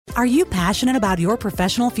Are you passionate about your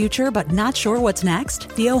professional future but not sure what's next?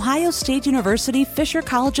 The Ohio State University Fisher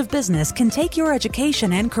College of Business can take your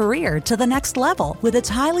education and career to the next level with its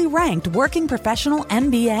highly ranked working professional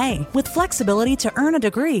MBA. With flexibility to earn a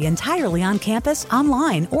degree entirely on campus,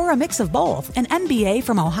 online, or a mix of both, an MBA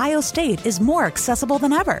from Ohio State is more accessible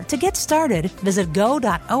than ever. To get started, visit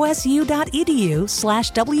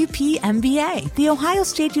go.osu.edu/WPMBA, the Ohio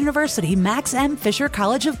State University Max M. Fisher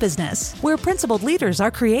College of Business, where principled leaders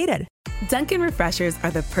are created. Dunkin' Refreshers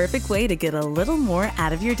are the perfect way to get a little more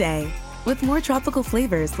out of your day. With more tropical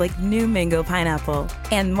flavors like new mango pineapple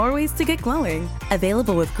and more ways to get glowing.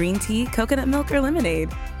 Available with green tea, coconut milk, or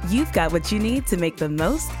lemonade. You've got what you need to make the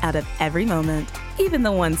most out of every moment, even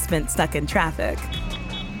the one spent stuck in traffic.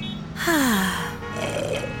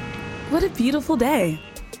 What a beautiful day.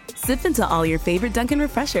 Sip into all your favorite Dunkin'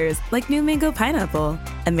 Refreshers like new mango pineapple.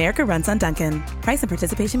 America runs on Dunkin'. Price and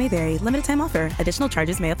participation may vary. Limited time offer. Additional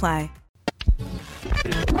charges may apply.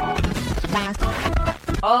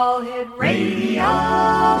 All Hit Radio.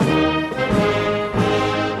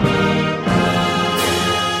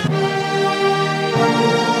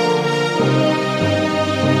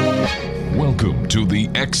 Welcome to the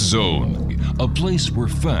X Zone, a place where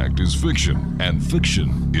fact is fiction and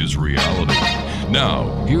fiction is reality.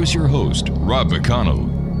 Now, here's your host, Rob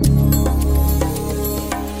McConnell.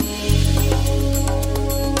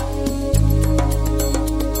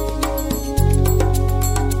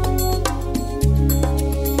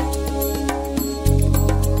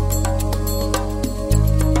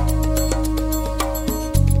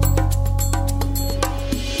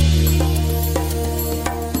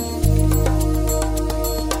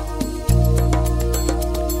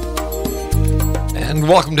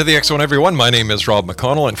 Welcome to the X Zone, everyone. My name is Rob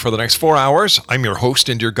McConnell, and for the next 4 hours, I'm your host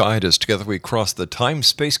and your guide as together we cross the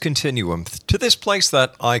time-space continuum to this place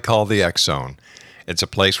that I call the X Zone. It's a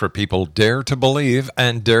place where people dare to believe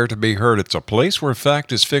and dare to be heard. It's a place where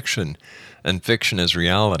fact is fiction and fiction is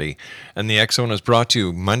reality. And the X Zone is brought to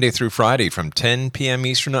you Monday through Friday from 10 p.m.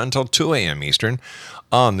 Eastern until 2 a.m. Eastern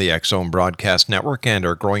on the X Zone Broadcast Network and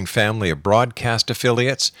our growing family of broadcast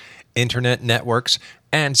affiliates, internet networks,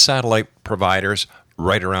 and satellite providers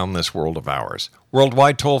right around this world of ours.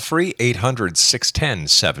 Worldwide toll-free,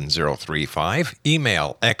 800-610-7035.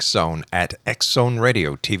 Email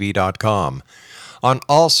xzone@xzoneradiotv.com. On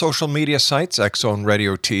all social media sites, X Zone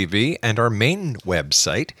Radio TV, and our main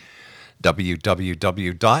website,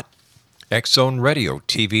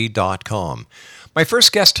 www.xzoneradiotv.com. My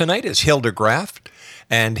first guest tonight is HILDA GRAFF,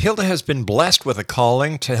 and HILDA has been blessed with a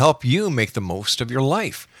calling to help you make the most of your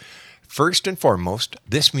life. First and foremost,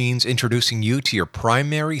 this means introducing you to your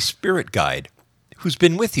primary spirit guide, who's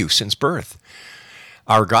been with you since birth.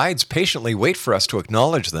 Our guides patiently wait for us to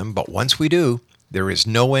acknowledge them, but once we do, there is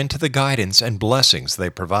no end to the guidance and blessings they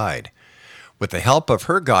provide. With the help of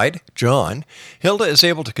her guide, John, HILDA is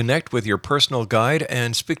able to connect with your personal guide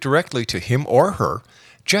and speak directly to him or her,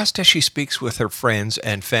 just as she speaks with her friends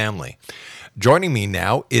and family. Joining me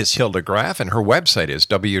now is HILDA GRAFF, and her website is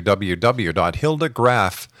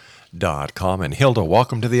www.hildagraff.com. And HILDA,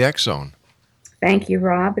 welcome to the X Zone. Thank you,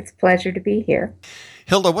 Rob. It's a pleasure to be here.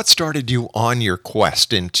 HILDA, what started you on your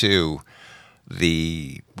quest into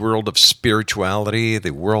the world of spirituality,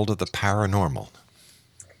 the world of the paranormal?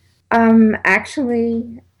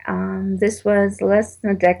 This was less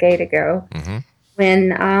than a decade ago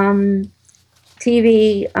when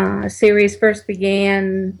TV series first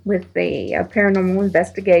began with the paranormal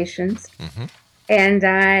investigations. And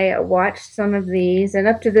I watched some of these, and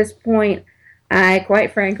up to this point, I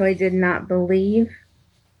quite frankly did not believe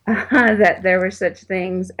that there were such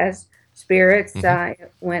things as spirits. I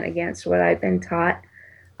went against what I'd been taught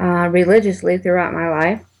religiously throughout my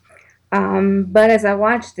life. But as I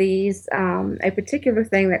watched these, a particular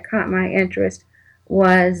thing that caught my interest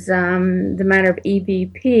was the matter of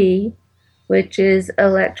EVP, which is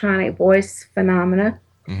electronic voice phenomena.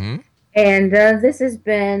 And this has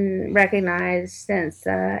been recognized since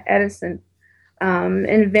Edison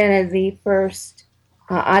invented the first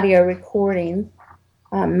audio recording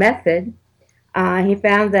method. He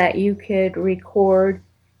found that you could record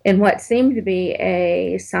in what seemed to be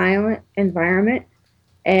a silent environment,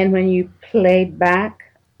 and when you played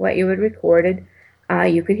back what you had recorded,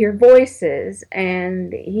 you could hear voices,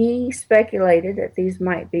 and he speculated that these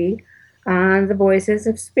might be the voices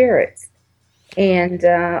of spirits. And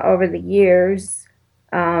over the years,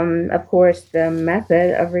 of course, the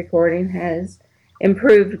method of recording has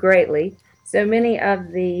improved greatly. So many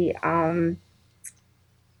of the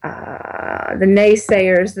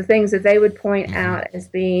naysayers, the things that they would point out as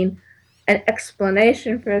being an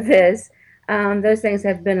explanation for this, those things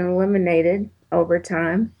have been eliminated over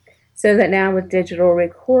time. So that now with digital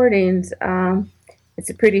recordings, it's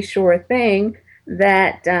a pretty sure thing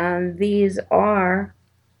that these are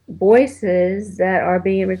voices that are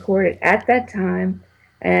being recorded at that time,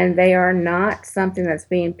 and they are not something that's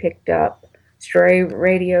being picked up, stray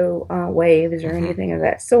radio waves or anything of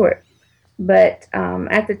that sort. But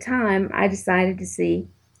at the time, I decided to see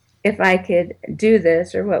if I could do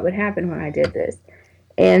this or what would happen when I did this.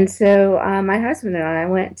 And so my husband and I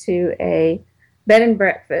went to a bed and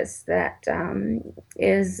breakfast that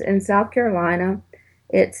is in South Carolina.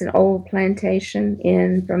 It's an old plantation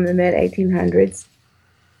from the mid 1800s,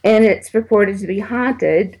 and it's reported to be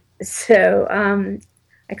haunted. So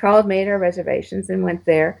I called, made our reservations, and went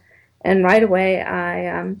there. And right away,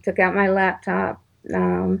 I took out my laptop.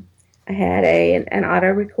 I had an auto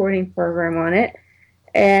recording program on it,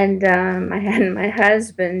 and I had my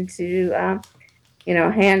husband to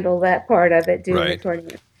handle that part of it, do the recording.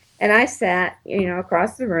 And I sat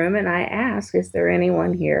across the room, and I asked, "Is there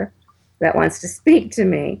anyone here that wants to speak to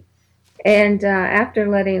me?" And after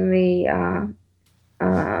letting the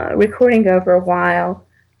recording go for a while,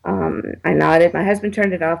 I nodded. My husband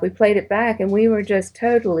turned it off. We played it back, and we were just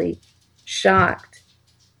totally shocked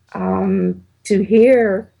to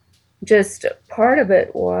hear. Just part of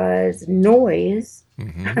it was noise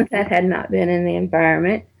that had not been in the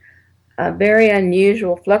environment, very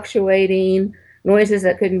unusual, fluctuating noises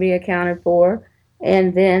that couldn't be accounted for,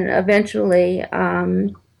 and then eventually a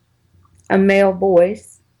male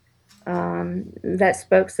voice that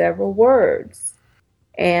spoke several words.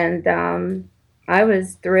 And I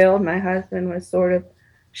was thrilled. My husband was sort of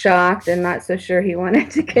shocked and not so sure he wanted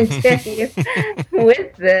to continue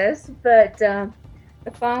with this. But the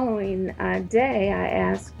following day, I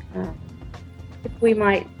asked if we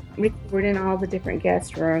might record in all the different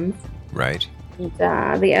guest rooms. Right. And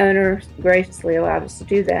the owner graciously allowed us to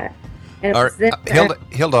do that. And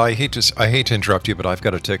Hilda, I hate to interrupt you, but I've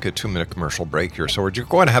got to take a 2-minute commercial break here, so we're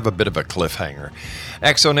going to have a bit of a cliffhanger.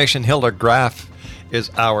 Exonation Hilda Graff is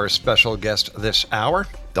our special guest this hour.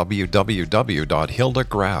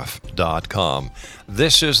 www.hildagraff.com.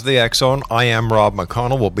 This is the X Zone. I am Rob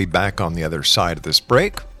McConnell. We'll be back on the other side of this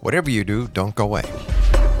break. Whatever you do, don't go away.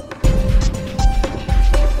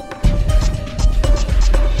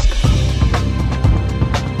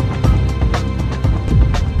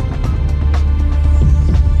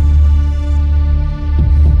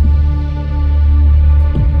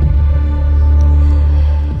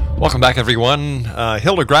 Welcome back, everyone.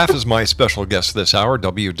 Hilda Graff is my special guest this hour,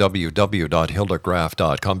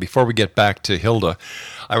 www.hildagraff.com. Before we get back to Hilda,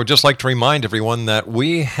 I would just like to remind everyone that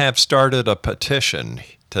we have started a petition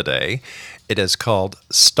today. It is called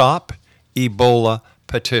Stop Ebola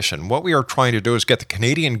Petition. What we are trying to do is get the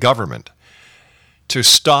Canadian government to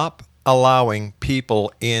stop allowing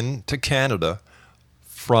people into Canada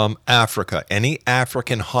from Africa, any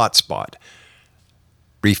African hotspot.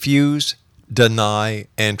 Refuse, deny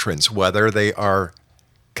entrance, whether they are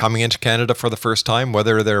coming into Canada for the first time,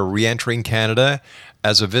 whether they're re-entering Canada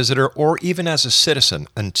as a visitor or even as a citizen,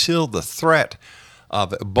 until the threat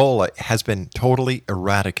of Ebola has been totally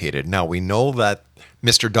eradicated. Now, we know that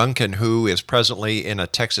Mr. Duncan, who is presently in a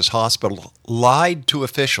Texas hospital, lied to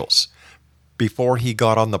officials before he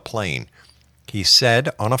got on the plane. He said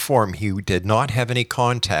on a form he did not have any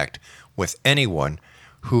contact with anyone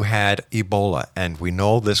who had Ebola, and we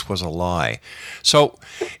know this was a lie. So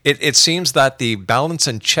it seems that the balance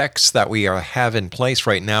and checks that we have in place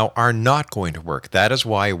right now are not going to work. That is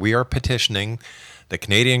why we are petitioning the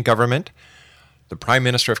Canadian government, the Prime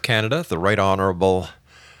Minister of Canada, the Right Honourable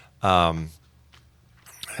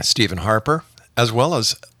Stephen Harper, as well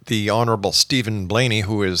as the Honourable Stephen Blaney,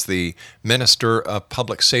 who is the Minister of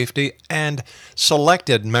Public Safety, and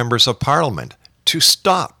selected members of Parliament to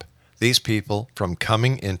stop these people from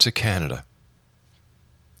coming into Canada.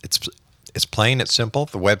 It's plain, it's simple.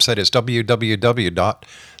 The website is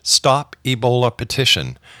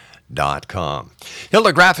www.stopebolapetition.com.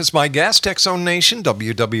 Hilda Graff is my guest, X Zone Nation,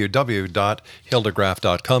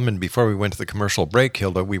 www.hildagraff.com. And before we went to the commercial break,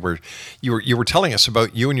 Hilda, you were telling us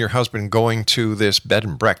about you and your husband going to this bed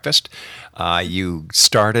and breakfast. You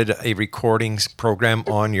started a recording program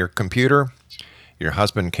on your computer. Your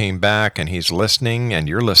husband came back and he's listening and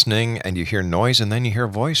you're listening and you hear noise and then you hear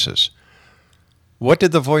voices. What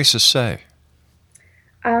did the voices say?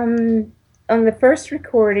 On the first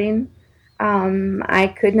recording,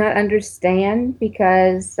 I could not understand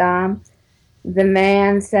because the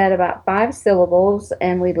man said about 5 syllables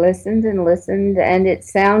and we listened and listened and it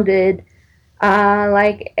sounded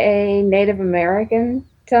like a Native American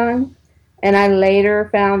tongue. And I later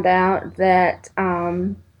found out that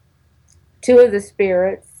 2 of the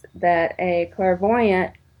spirits that a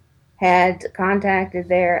clairvoyant had contacted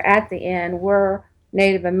there at the end were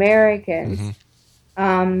Native Americans.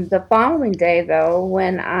 The following day, though,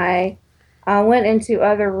 when I went into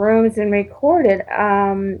other rooms and recorded,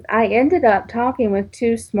 I ended up talking with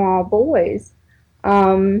two small boys.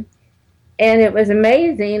 And it was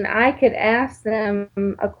amazing. I could ask them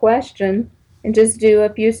a question and just do a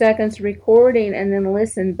few seconds recording and then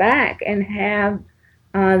listen back and have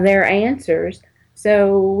their answers.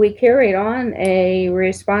 So we carried on a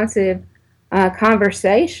responsive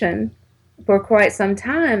conversation for quite some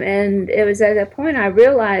time. And it was at that point I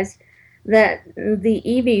realized that the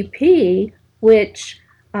EVP, which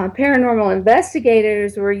paranormal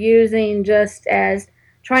investigators were using just as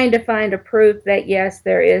trying to find a proof that, yes,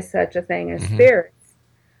 there is such a thing as spirits.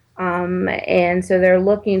 And so they're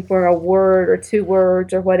looking for a word or two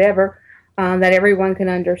words or whatever that everyone can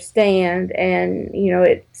understand. And,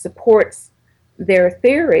 it supports their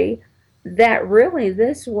theory that really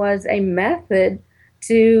this was a method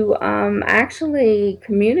to actually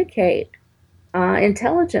communicate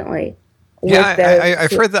intelligently.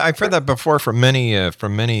 I've heard that. I've heard that before from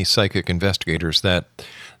many psychic investigators that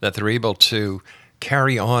they're able to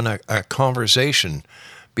carry on a conversation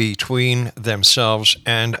between themselves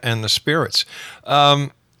and the spirits.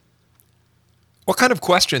 What kind of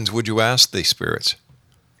questions would you ask the spirits?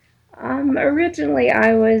 Originally,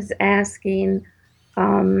 I was asking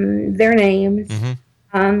their names,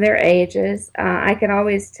 their ages. I could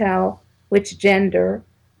always tell which gender.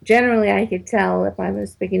 Generally, I could tell if I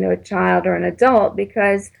was speaking to a child or an adult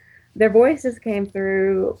because their voices came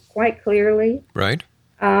through quite clearly. Right.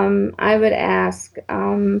 I would ask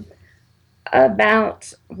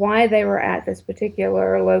about why they were at this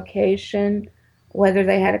particular location, whether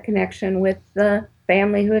they had a connection with the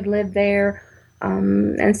family who had lived there,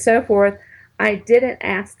 and so forth. I didn't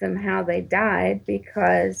ask them how they died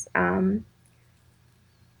because I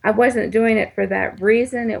wasn't doing it for that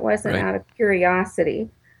reason. It wasn't out of curiosity.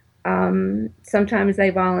 Sometimes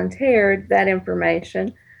they volunteered that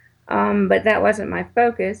information, but that wasn't my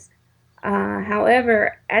focus.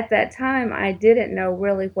 However, at that time, I didn't know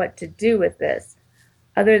really what to do with this,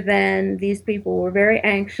 other than these people were very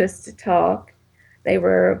anxious to talk. They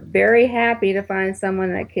were very happy to find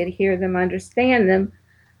someone that could hear them, understand them,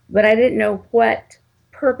 but I didn't know what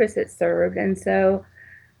purpose it served. And so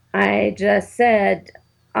I just said,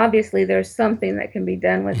 obviously, there's something that can be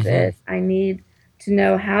done with this. I need to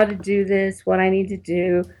know how to do this, what I need to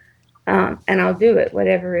do, and I'll do it,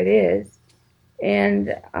 whatever it is.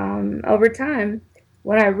 And over time,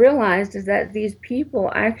 what I realized is that these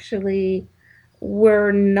people actually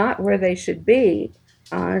were not where they should be.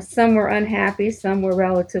 Some were unhappy, some were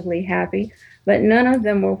relatively happy, but none of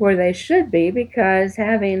them were where they should be because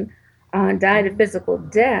having died a physical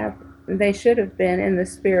death, they should have been in the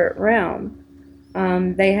spirit realm.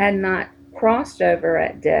 They had not crossed over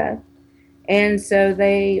at death, and so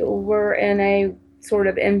they were in a sort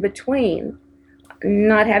of in-between.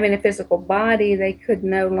 Not having a physical body, they could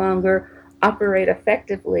no longer operate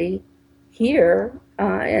effectively here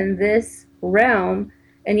in this realm,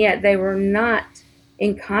 and yet they were not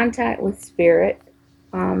in contact with spirit.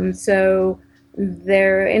 So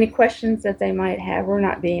any questions that they might have were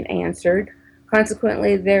not being answered.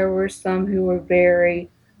 Consequently, there were some who were very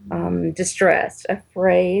distressed,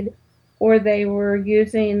 afraid, or they were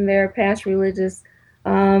using their past religious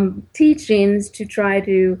teachings to try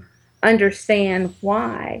to understand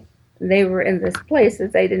why they were in this place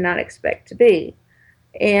that they did not expect to be.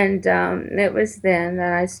 And it was then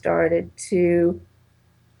that I started to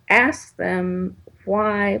ask them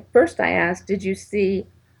why. First I asked, did you see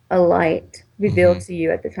a light revealed to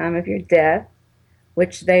you at the time of your death?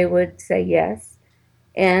 Which they would say yes.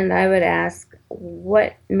 And I would ask,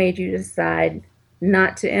 what made you decide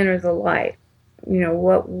not to enter the light?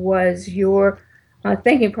 What was your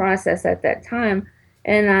thinking process at that time?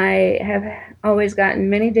 And I have always gotten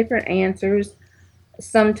many different answers.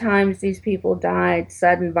 Sometimes these people died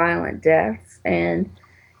sudden violent deaths, and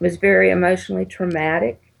it was very emotionally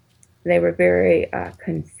traumatic. They were very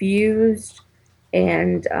confused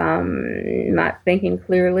and not thinking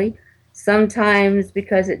clearly. Sometimes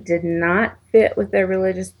because it did not fit with their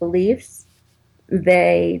religious beliefs,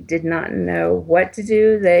 they did not know what to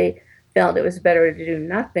do. They felt it was better to do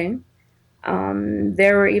nothing.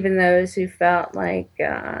 There were even those who felt like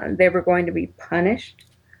they were going to be punished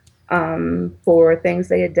for things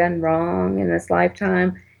they had done wrong in this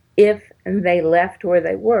lifetime if they left where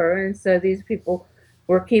they were. And so these people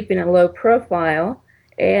were keeping a low profile.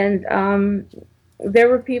 And there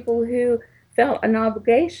were people who felt an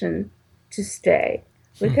obligation to stay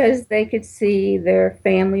because they could see their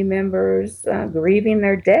family members grieving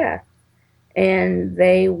their death. and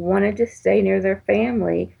they wanted to stay near their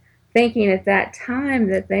family, thinking at that time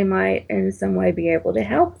that they might in some way be able to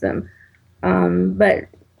help them, but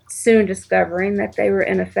soon discovering that they were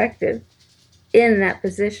ineffective in that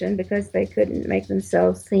position because they couldn't make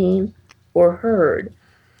themselves seen or heard.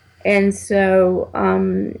 And so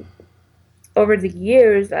over the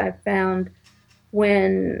years, I've found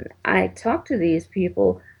when I talk to these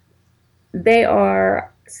people,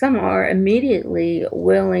 some are immediately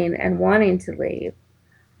willing and wanting to leave.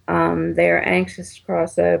 They're anxious to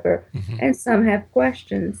cross over, and some have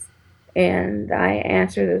questions. And I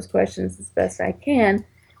answer those questions as best I can.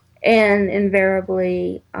 And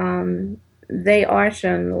invariably, they are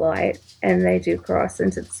shown the light, and they do cross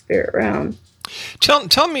into the spirit realm.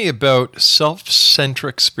 Tell me about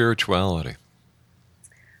self-centric spirituality.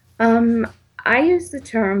 I use the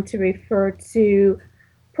term to refer to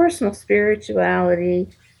personal spirituality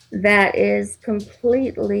that is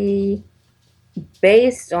completely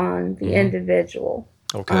based on the individual.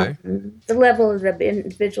 Okay. The level of the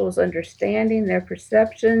individual's understanding, their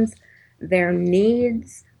perceptions, their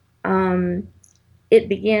needs. It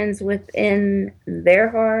begins within their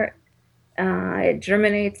heart. It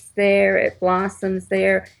germinates there. It blossoms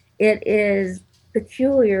there. It is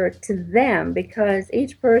peculiar to them because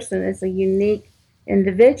each person is a unique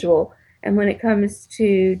individual. And when it comes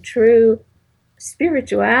to true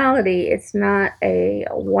spirituality, it's not a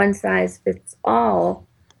one-size-fits-all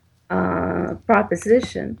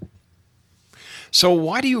proposition. So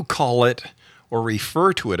why do you call it or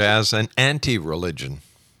refer to it as an anti-religion?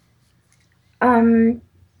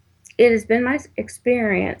 It has been my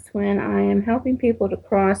experience when I am helping people to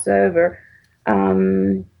cross over.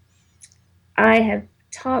 I have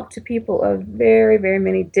talked to people of very, very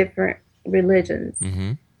many different religions.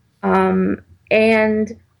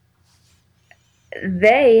 And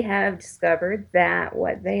they have discovered that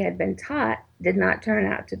what they had been taught did not turn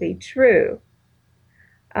out to be true.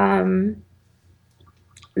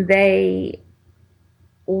 They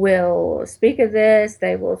will speak of this.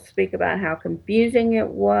 They will speak about how confusing it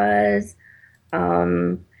was,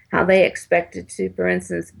 how they expected to, for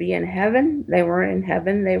instance, be in heaven. They weren't in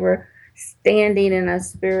heaven. They were standing in a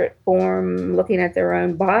spirit form, looking at their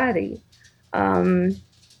own body. How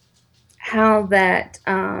that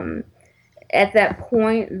at that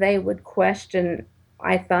point they would question,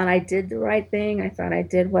 I thought I did the right thing. I thought I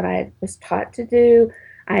did what I was taught to do.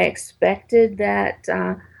 I expected that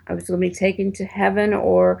I was going to be taken to heaven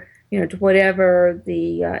or, to whatever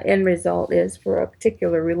the end result is for a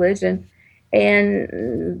particular religion.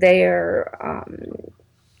 And they're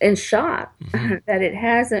in shock that it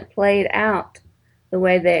hasn't played out the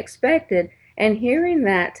way they expected. And hearing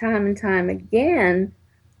that time and time again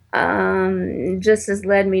just has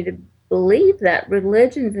led me to believe that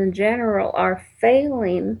religions in general are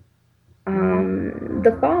failing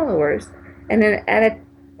the followers. And then at a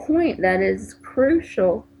point that is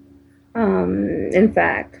crucial, in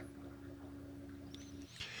fact.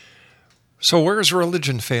 So where is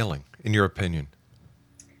religion failing, in your opinion?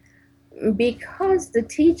 Because the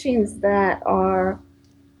teachings that are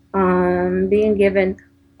being given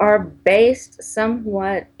are based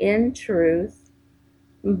somewhat in truth,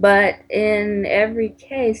 but in every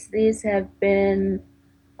case, these have been,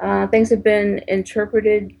 things have been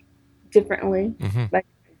interpreted differently by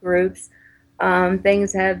groups.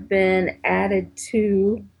 Things have been added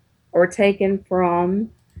to or taken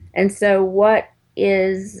from. And so what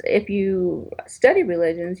is, if you study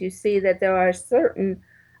religions, you see that there are certain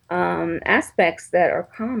aspects that are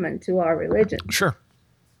common to our religion. Sure.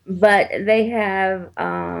 But they have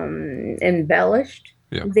embellished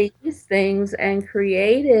these things and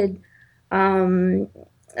created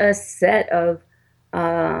a set of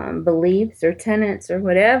beliefs or tenets or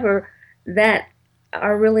whatever that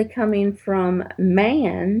are really coming from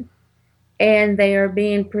man, and they are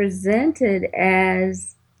being presented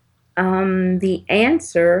as the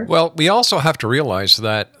answer. Well, we also have to realize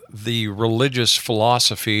that the religious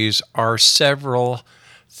philosophies are several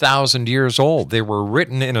thousand years old. They were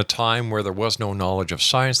written in a time where there was no knowledge of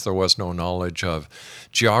science, there was no knowledge of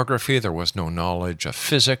geography, there was no knowledge of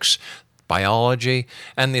physics, biology,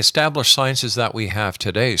 and the established sciences that we have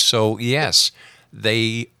today. So yes,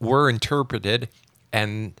 they were interpreted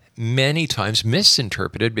and many times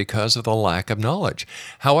misinterpreted because of the lack of knowledge.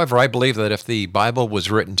 However, I believe that if the Bible was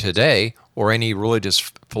written today, or any religious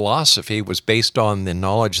philosophy was based on the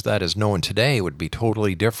knowledge that is known today, it would be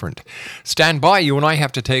totally different. Stand by. You and I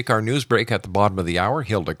have to take our news break at the bottom of the hour.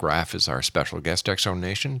 Hilda Graff is our special guest. X-Zone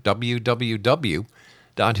Nation,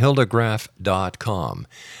 www.hildagraff.com.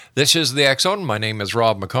 This is the X-Zone. My name is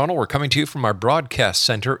Rob McConnell. We're coming to you from our broadcast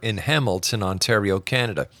center in Hamilton, Ontario,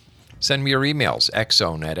 Canada. Send me your emails,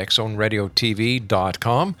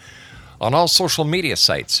 xzone@xzoneradiotv.com, on all social media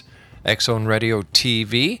sites, Xzone Radio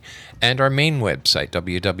TV, and our main website,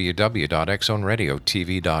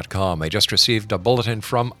 www.xzoneradiotv.com. I just received a bulletin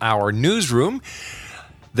from our newsroom.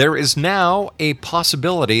 There is now a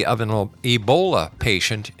possibility of an Ebola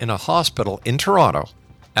patient in a hospital in Toronto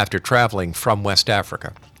after traveling from West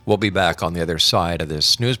Africa. We'll be back on the other side of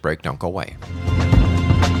this news break. Don't go away.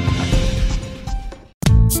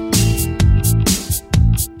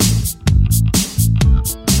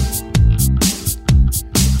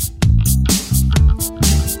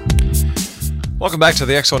 Welcome back to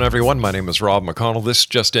the X Zone, everyone. My name is Rob McConnell. This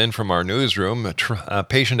just in from our newsroom. A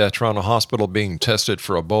patient at Toronto Hospital being tested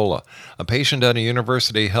for Ebola. A patient at a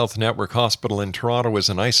University Health Network hospital in Toronto is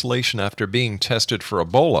in isolation after being tested for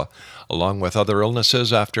Ebola, along with other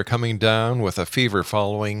illnesses after coming down with a fever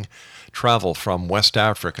following travel from West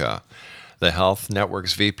Africa. The Health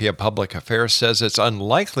Network's VP of Public Affairs says it's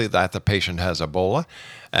unlikely that the patient has Ebola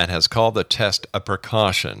and has called the test a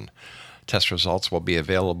precaution. Test results will be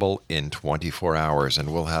available in 24 hours,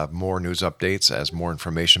 and we'll have more news updates as more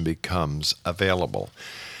information becomes available.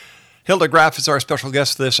 HILDA GRAFF is our special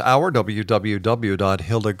guest this hour,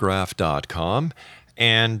 www.hildagraff.com.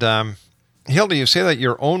 And Hilda, you say that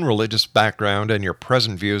your own religious background and your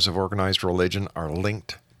present views of organized religion are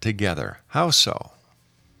linked together. How so?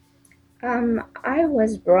 I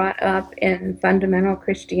was brought up in fundamental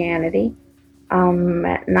Christianity.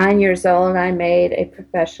 At 9 years old, I made a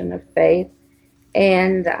profession of faith,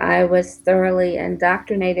 and I was thoroughly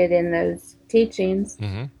indoctrinated in those teachings.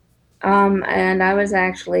 Mm-hmm. And I was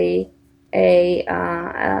actually a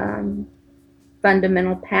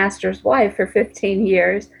fundamental pastor's wife for 15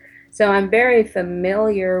 years. So I'm very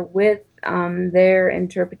familiar with their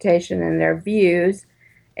interpretation and their views,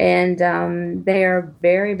 and they are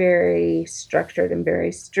very, very structured and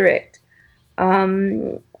very strict.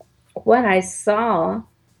 What I saw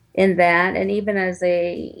in that, and even as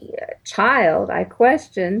a child, I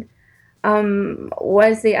questioned,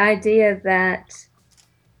 was the idea that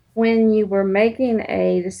when you were making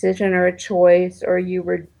a decision or a choice, or you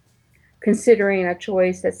were considering a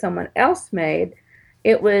choice that someone else made,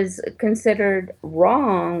 it was considered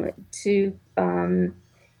wrong to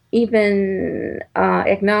even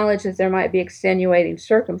acknowledge that there might be extenuating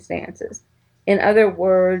circumstances. In other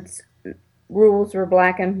words, rules were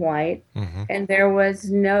black and white, mm-hmm. and there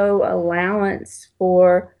was no allowance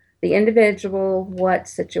for the individual, what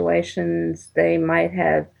situations they might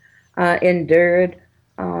have endured,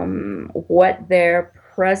 what their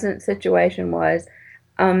present situation was,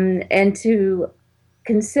 and to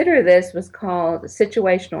consider this was called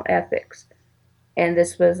situational ethics, and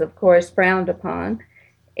this was, of course, frowned upon,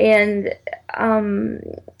 and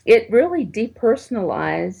it really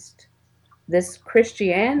depersonalized this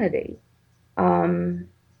Christianity. And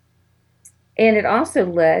it also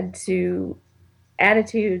led to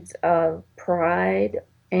attitudes of pride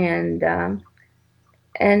and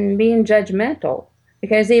being judgmental,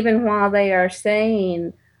 because even while they are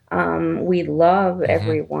saying we love mm-hmm.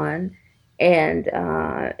 everyone and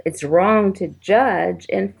it's wrong to judge,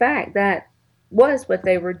 in fact, that was what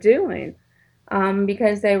they were doing,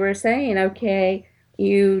 because they were saying, okay,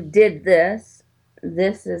 you did this.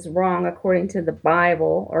 This is wrong according to the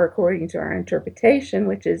Bible, or according to our interpretation,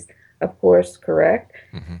 which is, of course, correct.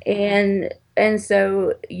 Mm-hmm. And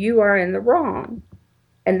so you are in the wrong.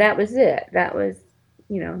 And that was it. That was,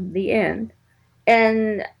 the end.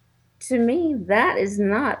 And to me, that is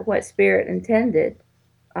not what Spirit intended.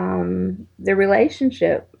 The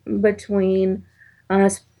relationship between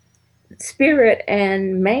Spirit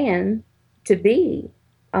and man to be.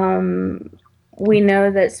 We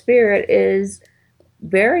know that Spirit is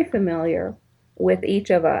very familiar with each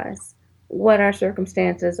of us, what our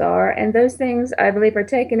circumstances are, and those things, I believe, are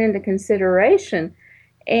taken into consideration.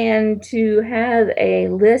 And to have a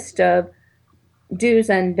list of do's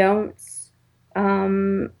and don'ts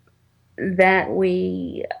that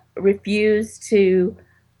we refuse to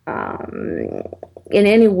in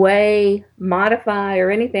any way modify or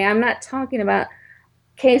anything. I'm not talking about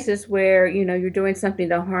cases where, you're doing something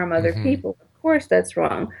to harm other mm-hmm. people. Of course, that's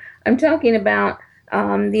wrong. I'm talking about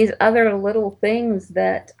these other little things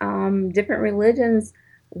that different religions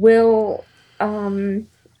will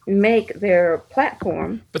make their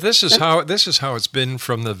platform. But this is how it's been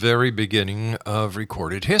from the very beginning of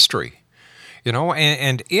recorded history.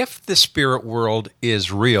 And if the spirit world is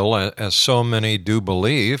real, as so many do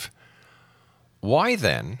believe, why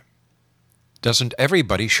then doesn't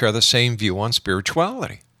everybody share the same view on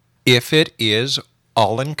spirituality, if it is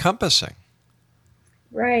all-encompassing?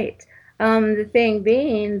 Right. The thing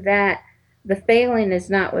being that the failing is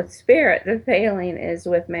not with spirit, the failing is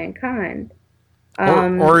with mankind.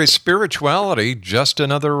 Or is spirituality just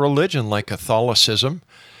another religion like Catholicism,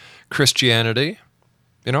 Christianity?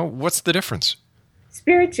 What's the difference?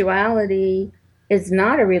 Spirituality is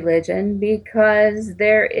not a religion because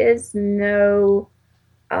there is no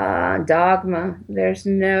dogma, there's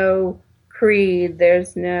no creed,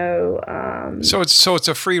 there's no. So it's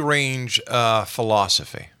a free range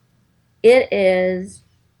philosophy. It is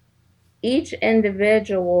each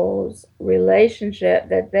individual's relationship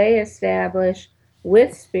that they establish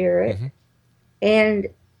with spirit, and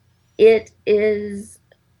it is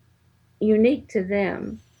unique to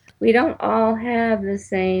them. We don't all have the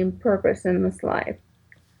same purpose in this life.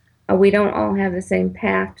 We don't all have the same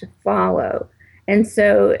path to follow. And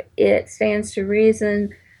so it stands to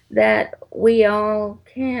reason that we all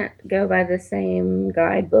can't go by the same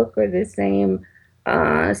guidebook or the same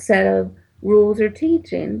set of rules or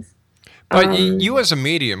teachings. But you as a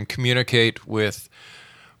medium communicate with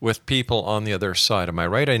people on the other side, am I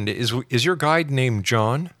right? And is your guide named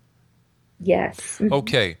John? Yes.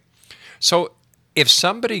 Okay. So if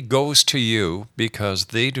somebody goes to you because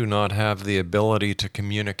they do not have the ability to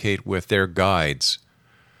communicate with their guides,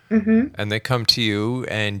 and they come to you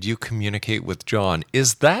and you communicate with John,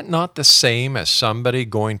 is that not the same as somebody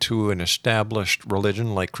going to an established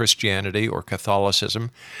religion like Christianity or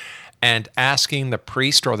Catholicism and asking the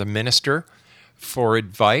priest or the minister for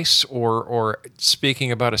advice or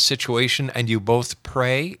speaking about a situation and you both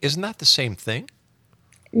pray? Isn't that the same thing?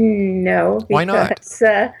 No. Because, why not?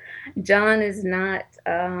 John is not,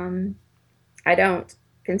 I don't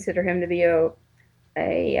consider him to be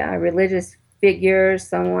a religious figure,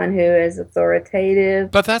 someone who is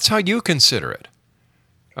authoritative. But that's how you consider it.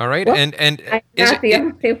 All right? Well, and I'm not the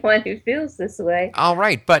only one who feels this way. All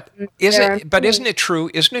right, but isn't it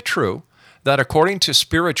true that according to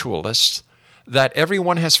spiritualists that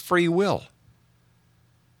everyone has free will?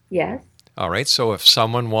 Yes. All right, so if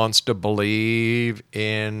someone wants to believe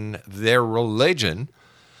in their religion,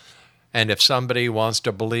 and if somebody wants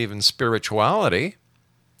to believe in spirituality,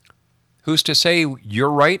 who's to say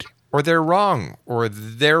you're right or they're wrong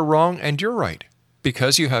and you're right?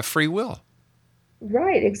 Because you have free will.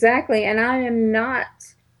 Right, exactly. And I am not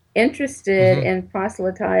interested in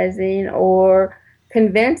proselytizing or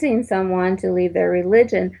convincing someone to leave their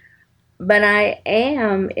religion, but I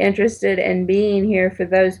am interested in being here for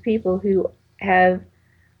those people who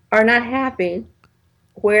are not happy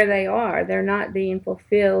where they are. They're not being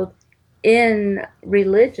fulfilled in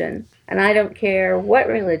religion, and I don't care what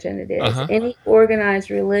religion it is, any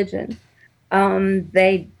organized religion.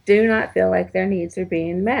 They do not feel like their needs are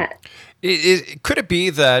being met. Could it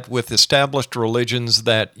be that with established religions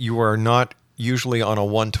that you are not usually on a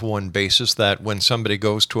one-to-one basis, that when somebody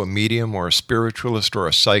goes to a medium or a spiritualist or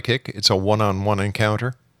a psychic, it's a one-on-one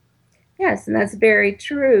encounter? Yes, and that's very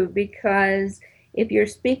true, because if you're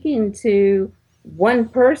speaking to one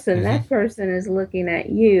person, that person is looking at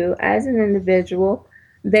you as an individual.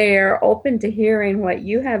 They're open to hearing what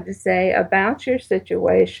you have to say about your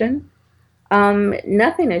situation.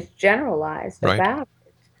 Nothing is generalized about it.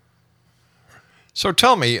 So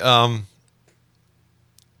tell me, how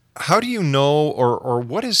do you know, or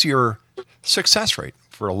what is your success rate,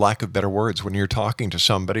 for a lack of better words, when you're talking to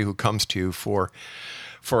somebody who comes to you for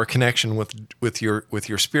a connection with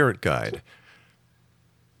your spirit guide?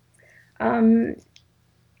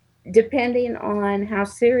 Depending on how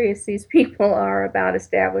serious these people are about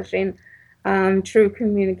establishing true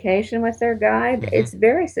communication with their guide, it's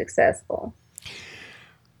very successful.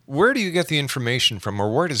 Where do you get the information from,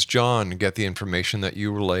 or where does John get the information that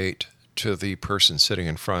you relate to the person sitting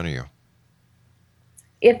in front of you?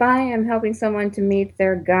 If I am helping someone to meet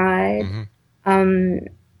their guide,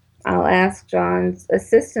 I'll ask John's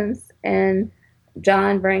assistance, and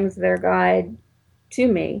John brings their guide to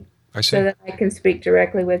me. I see. So that I can speak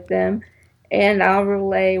directly with them, and I'll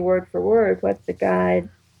relay word for word what the guide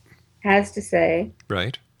has to say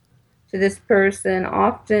to this person.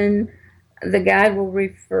 Often the guide will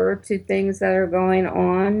refer to things that are going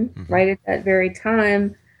on right at that very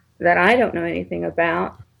time that I don't know anything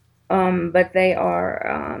about, but they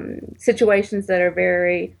are situations that are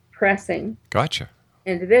very pressing. Gotcha.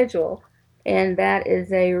 Individual, and that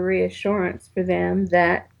is a reassurance for them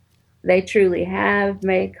that they truly have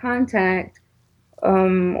made contact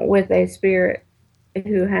with a spirit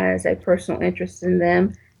who has a personal interest in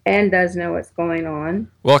them and does know what's going on.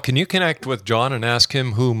 Well, can you connect with John and ask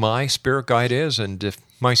him who my spirit guide is, and if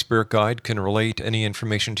my spirit guide can relate any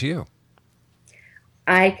information to you?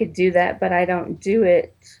 I could do that, but I don't do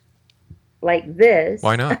it like this.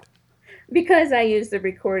 Why not? Because I use the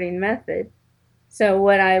recording method. So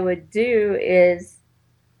what I would do is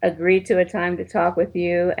agree to a time to talk with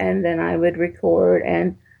you, and then I would record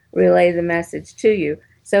and relay the message to you.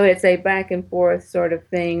 So it's a back and forth sort of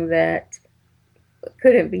thing that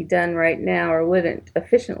couldn't be done right now, or wouldn't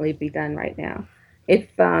efficiently be done right now. If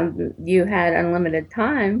you had unlimited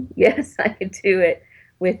time, yes, I could do it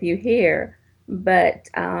with you here. But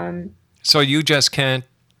So you just can't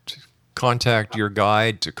contact your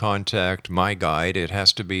guide to contact my guide. It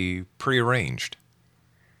has to be prearranged.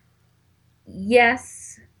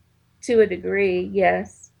 yes, to a degree,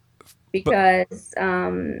 yes, because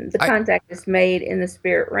the contact is made in the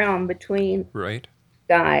spirit realm between Right.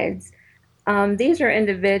 guides. These are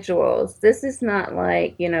individuals. This is not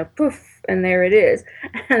like, poof, and there it is.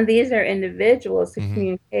 And these are individuals who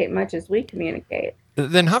communicate much as we communicate.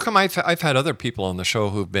 Then how come I've had other people on the show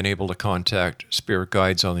who've been able to contact spirit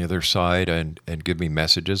guides on the other side and give me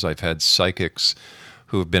messages? I've had psychics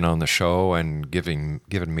who have been on the show and given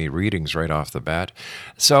me readings right off the bat.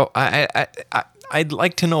 So I'd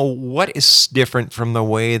like to know what is different from the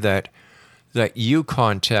way that you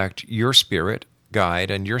contact your spirit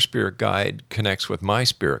guide and your spirit guide connects with my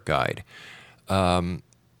spirit guide. I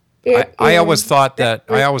always thought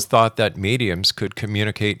that mediums could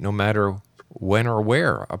communicate no matter when or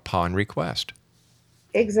where upon request.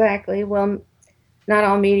 Exactly. Well, not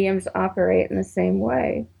all mediums operate in the same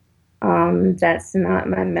way. That's not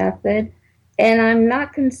my method. And I'm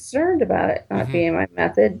not concerned about it not being my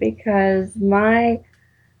method, because my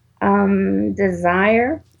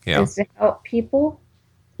desire is to help people,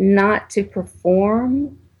 not to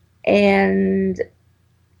perform. And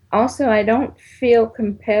also, I don't feel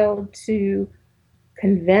compelled to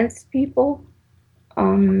convince people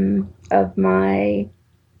of my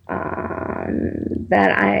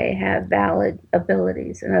that I have valid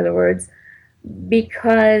abilities. In other words,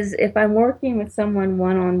 because if I'm working with someone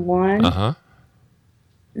one-on-one,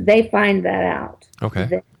 they find that out.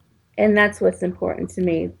 Okay. And that's what's important to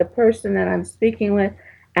me. The person that I'm speaking with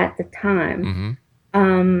at the time.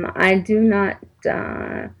 I do not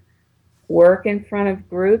work in front of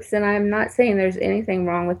groups, and I'm not saying there's anything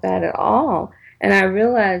wrong with that at all. And I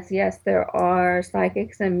realize, yes, there are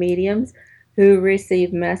psychics and mediums who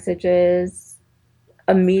receive messages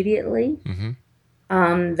immediately.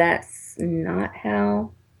 That's not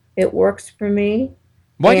how it works for me.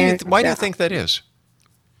 Why do you think that is?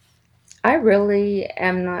 I really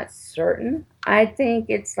am not certain. I think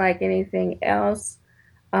it's like anything else.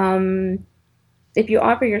 If you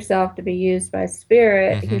offer yourself to be used by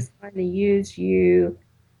spirit, he's going to use you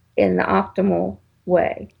in the optimal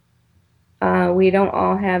way. We don't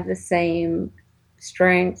all have the same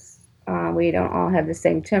strengths. We don't all have the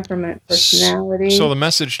same temperament, personality. So the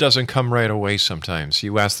message doesn't come right away sometimes.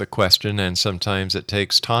 You ask the question, and sometimes it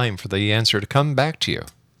takes time for the answer to come back to you.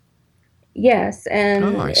 Yes, and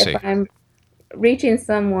if I'm reaching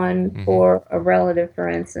someone for a relative, for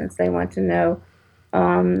instance, they want to know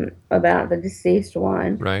about the deceased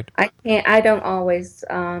one. Right. I don't always,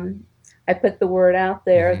 I put the word out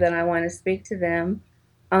there that I want to speak to them,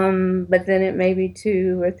 but then it may be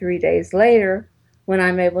 2 or 3 days later when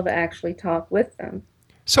I'm able to actually talk with them.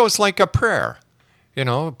 So it's like a prayer.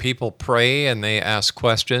 People pray and they ask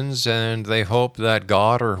questions and they hope that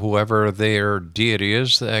God or whoever their deity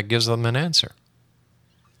is gives them an answer.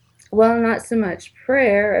 Well, not so much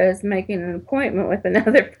prayer as making an appointment with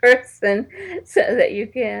another person so that you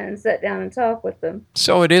can sit down and talk with them.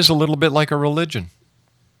 So it is a little bit like a religion.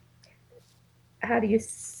 How do you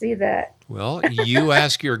see that? Well, you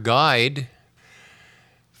ask your guide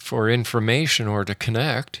for information or to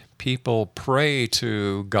connect. People pray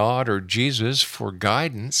to God or Jesus for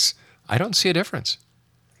guidance. I don't see a difference.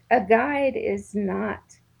 A guide is not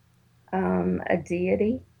a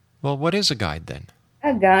deity. Well, what is a guide then?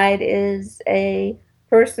 A guide is a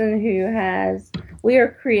person who we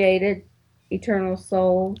are created eternal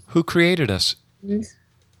souls. Who created us?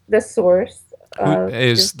 The source.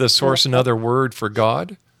 Is the source another word for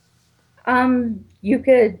God?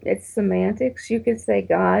 It's semantics. You could say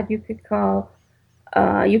God. You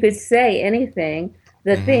could say anything.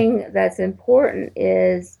 The thing that's important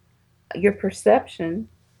is your perception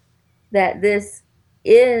that this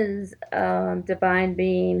is a divine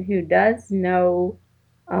being who does know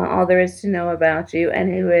all there is to know about you, and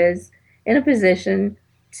who is in a position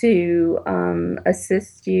to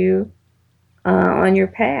assist you on your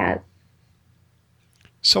path.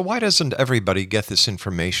 So why doesn't everybody get this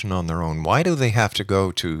information on their own? Why do they have to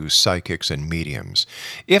go to psychics and mediums?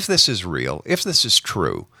 If this is real, if this is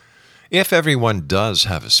true, if everyone does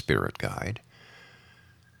have a spirit guide,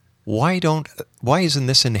 why isn't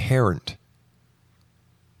this inherent?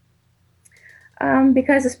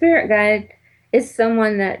 Because a spirit guide It's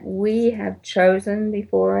someone that we have chosen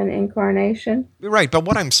before an incarnation. Right, but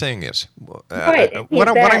what I'm saying is, Right.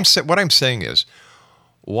 what I'm saying is,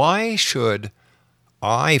 why should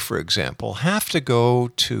I, for example, have to go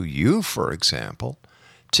to you, for example,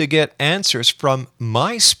 to get answers from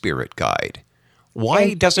my spirit guide? Why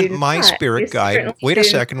And doesn't do my not. spirit You guide, certainly wait a do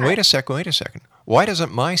second, not. wait a second, wait a second. Why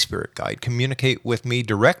doesn't my spirit guide communicate with me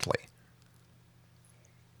directly?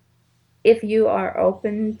 If you are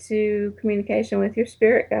open to communication with your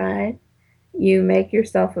spirit guide, you make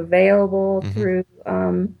yourself available Mm-hmm. through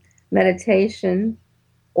meditation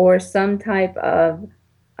or some type of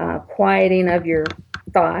quieting of your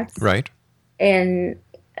thoughts, Right. and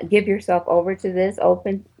give yourself over to this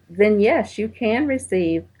open, then yes, you can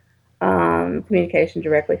receive communication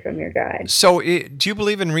directly from your guide. So, do you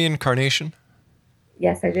believe in reincarnation?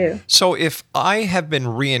 Yes, I do. So if I have been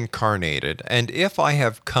reincarnated and if I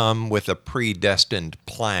have come with a predestined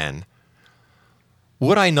plan,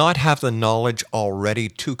 would I not have the knowledge already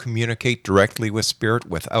to communicate directly with spirit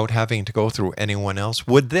without having to go through anyone else?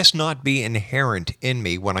 Would this not be inherent in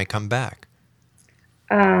me when I come back?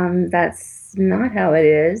 That's not how it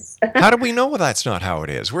is. How do we know that's not how it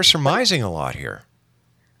is? We're surmising a lot here.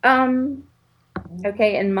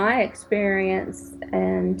 Okay, in my experience,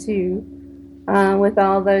 and with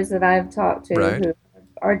all those that I've talked to Right. who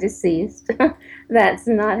are deceased, that's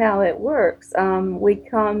not how it works. We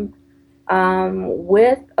come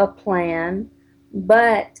with a plan,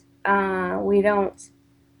 but we don't.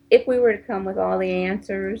 If we were to come with all the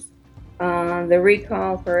answers, the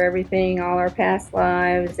recall for everything, all our past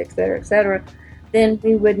lives, et cetera, then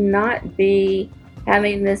we would not be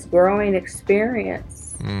having this growing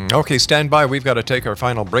experience. Okay, stand by. We've got to take our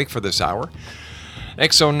final break for this hour.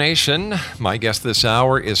 Exo Nation, my guest this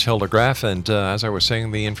hour is HILDA GRAFF, and as I was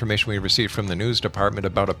saying, the information we received from the news department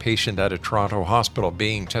about a patient at a Toronto hospital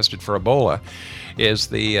being tested for Ebola is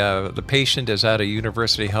the patient is at a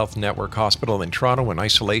University Health Network hospital in Toronto in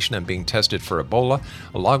isolation and being tested for Ebola,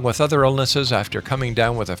 along with other illnesses after coming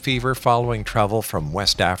down with a fever following travel from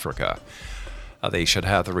West Africa. They should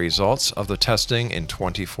have the results of the testing in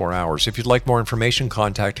 24 hours. If you'd like more information,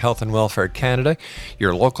 contact Health and Welfare Canada,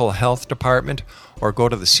 your local health department, or go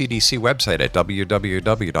to the CDC website at www.cdc.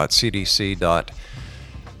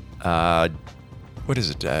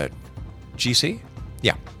 GC?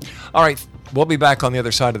 Yeah. All right, we'll be back on the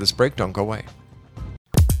other side of this break. Don't go away.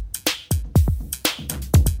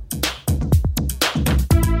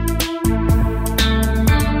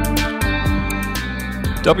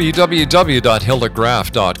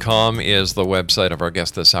 www.hildagraff.com is the website of our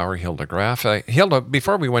guest this hour, HILDA GRAFF. Hilda,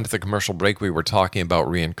 before we went to the commercial break, we were talking about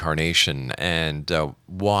reincarnation and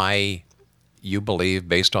why you believe,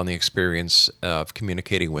 based on the experience of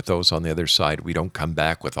communicating with those on the other side, we don't come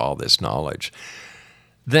back with all this knowledge.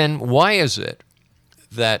 Then why is it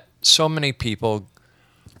that so many people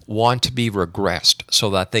want to be regressed so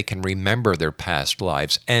that they can remember their past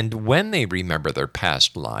lives? And when they remember their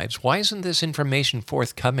past lives, why isn't this information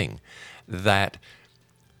forthcoming that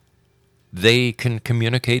they can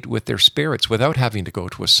communicate with their spirits without having to go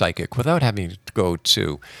to a psychic, without having to go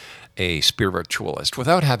to a spiritualist,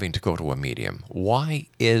 without having to go to a medium? Why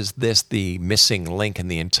is this the missing link in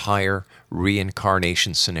the entire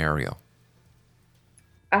reincarnation scenario?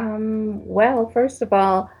 Well, first of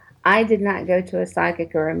all, I did not go to a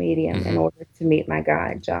psychic or a medium in order to meet my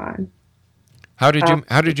guide, John. How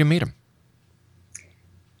did you meet him?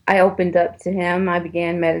 I opened up to him, I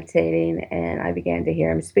began meditating, and I began to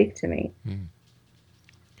hear him speak to me.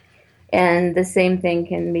 And the same thing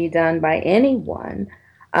can be done by anyone.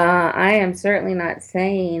 I am certainly not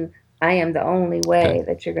saying I am the only way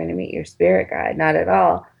that you're going to meet your spirit guide, not at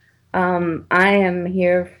all. I am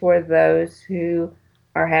here for those who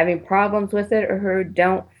are having problems with it or who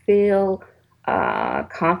don't feel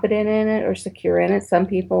confident in it or secure in it. Some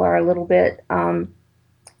people are a little bit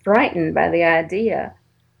frightened by the idea,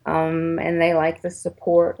 and they like the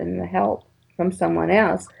support and the help from someone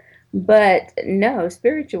else. But no,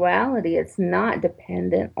 spirituality, it's not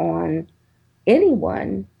dependent on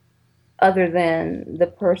anyone other than the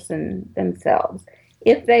person themselves.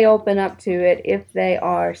 If they open up to it, if they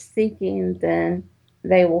are seeking, then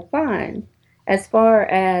they will find. As far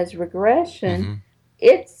as regression,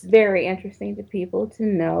 it's very interesting to people to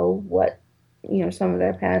know what, some of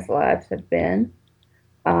their past lives have been.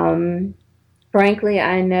 Frankly,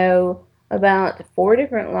 I know about 4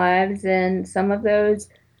 different lives, and some of those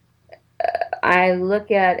I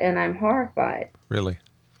look at and I'm horrified. Really?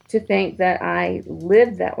 To think that I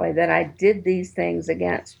lived that way, that I did these things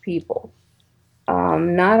against people.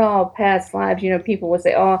 Not all past lives, people would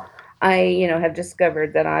say, oh, I, have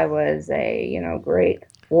discovered that I was a, great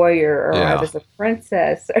warrior or I Yeah. was a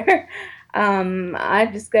princess.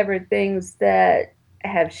 I've discovered things that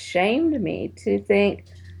have shamed me to think,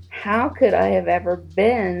 how could I have ever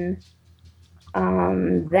been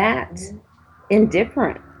that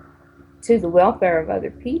indifferent to the welfare of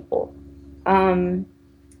other people? And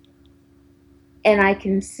I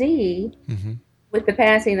can see with the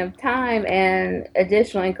passing of time and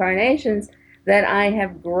additional incarnations that I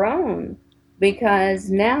have grown, because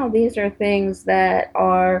now these are things that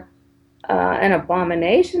are an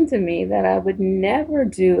abomination to me that I would never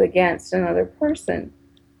do against another person.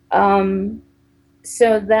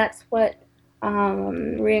 So that's what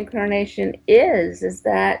reincarnation is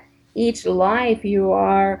that each life you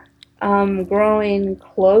are growing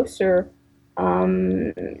closer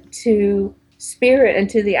to spirit and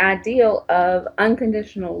to the ideal of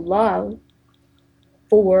unconditional love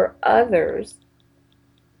for others.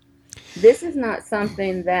 This is not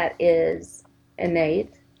something that is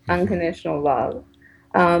innate, unconditional love.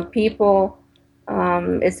 People,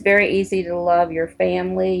 it's very easy to love your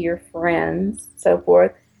family, your friends, so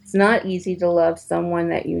forth. It's not easy to love someone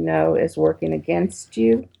that you know is working against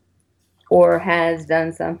you or has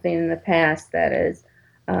done something in the past that has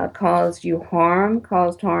caused harm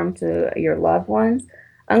to your loved ones.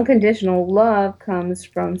 Unconditional love comes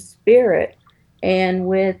from spirit, and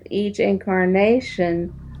with each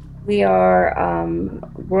incarnation, we are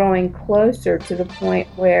growing closer to the point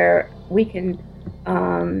where we can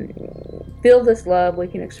feel this love, we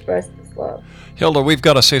can express this love. Hilda, we've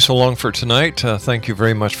got to say so long for tonight. Thank you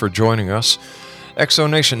very much for joining us.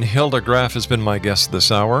 Exonation, Hilda Graff has been my guest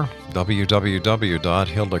this hour.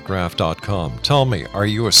 www.hildagraff.com. Tell me, are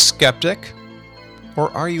you a skeptic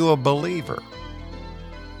or are you a believer?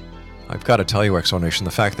 I've got to tell you, Exonation,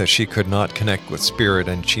 the fact that she could not connect with spirit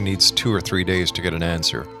and she needs 2 or 3 days to get an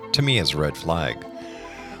answer, to me is a red flag.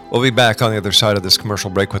 We'll be back on the other side of this commercial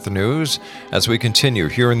break with the news as we continue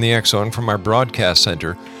here in the X Zone from our broadcast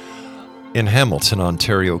center in Hamilton,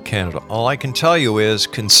 Ontario, Canada. All I can tell you is,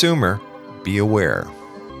 consumer, be aware.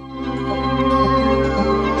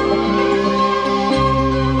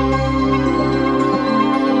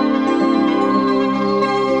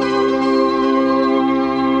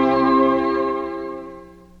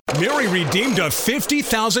 Mary redeemed a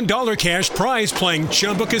 $50,000 cash prize playing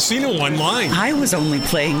Chumba Casino online. I was only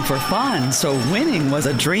playing for fun, so winning was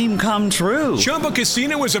a dream come true. Chumba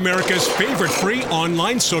Casino is America's favorite free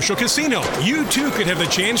online social casino. You too could have the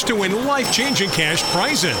chance to win life-changing cash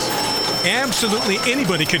prizes. Absolutely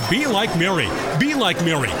anybody could be like Mary. Be like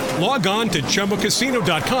Mary. Log on to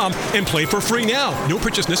ChumbaCasino.com and play for free now. No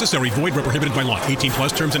purchase necessary. Void where prohibited by law. 18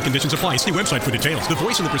 plus terms and conditions apply. See website for details. The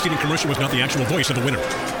voice in the preceding commercial was not the actual voice of the winner.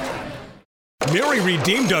 Mary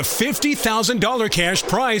redeemed a $50,000 cash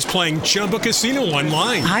prize playing Chumba Casino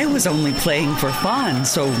online. I was only playing for fun,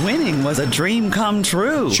 so winning was a dream come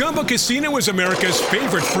true. Chumba Casino is America's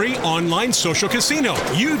favorite free online social casino.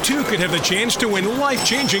 You too could have the chance to win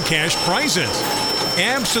life-changing cash prizes.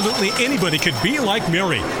 Absolutely anybody could be like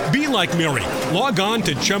Mary. Be like Mary. Log on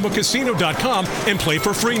to ChumbaCasino.com and play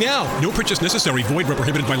for free now. No purchase necessary. Void where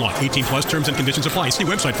prohibited by law. 18 plus terms and conditions apply. See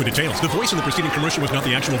website for details. The voice in the preceding commercial was not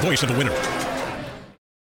the actual voice of the winner.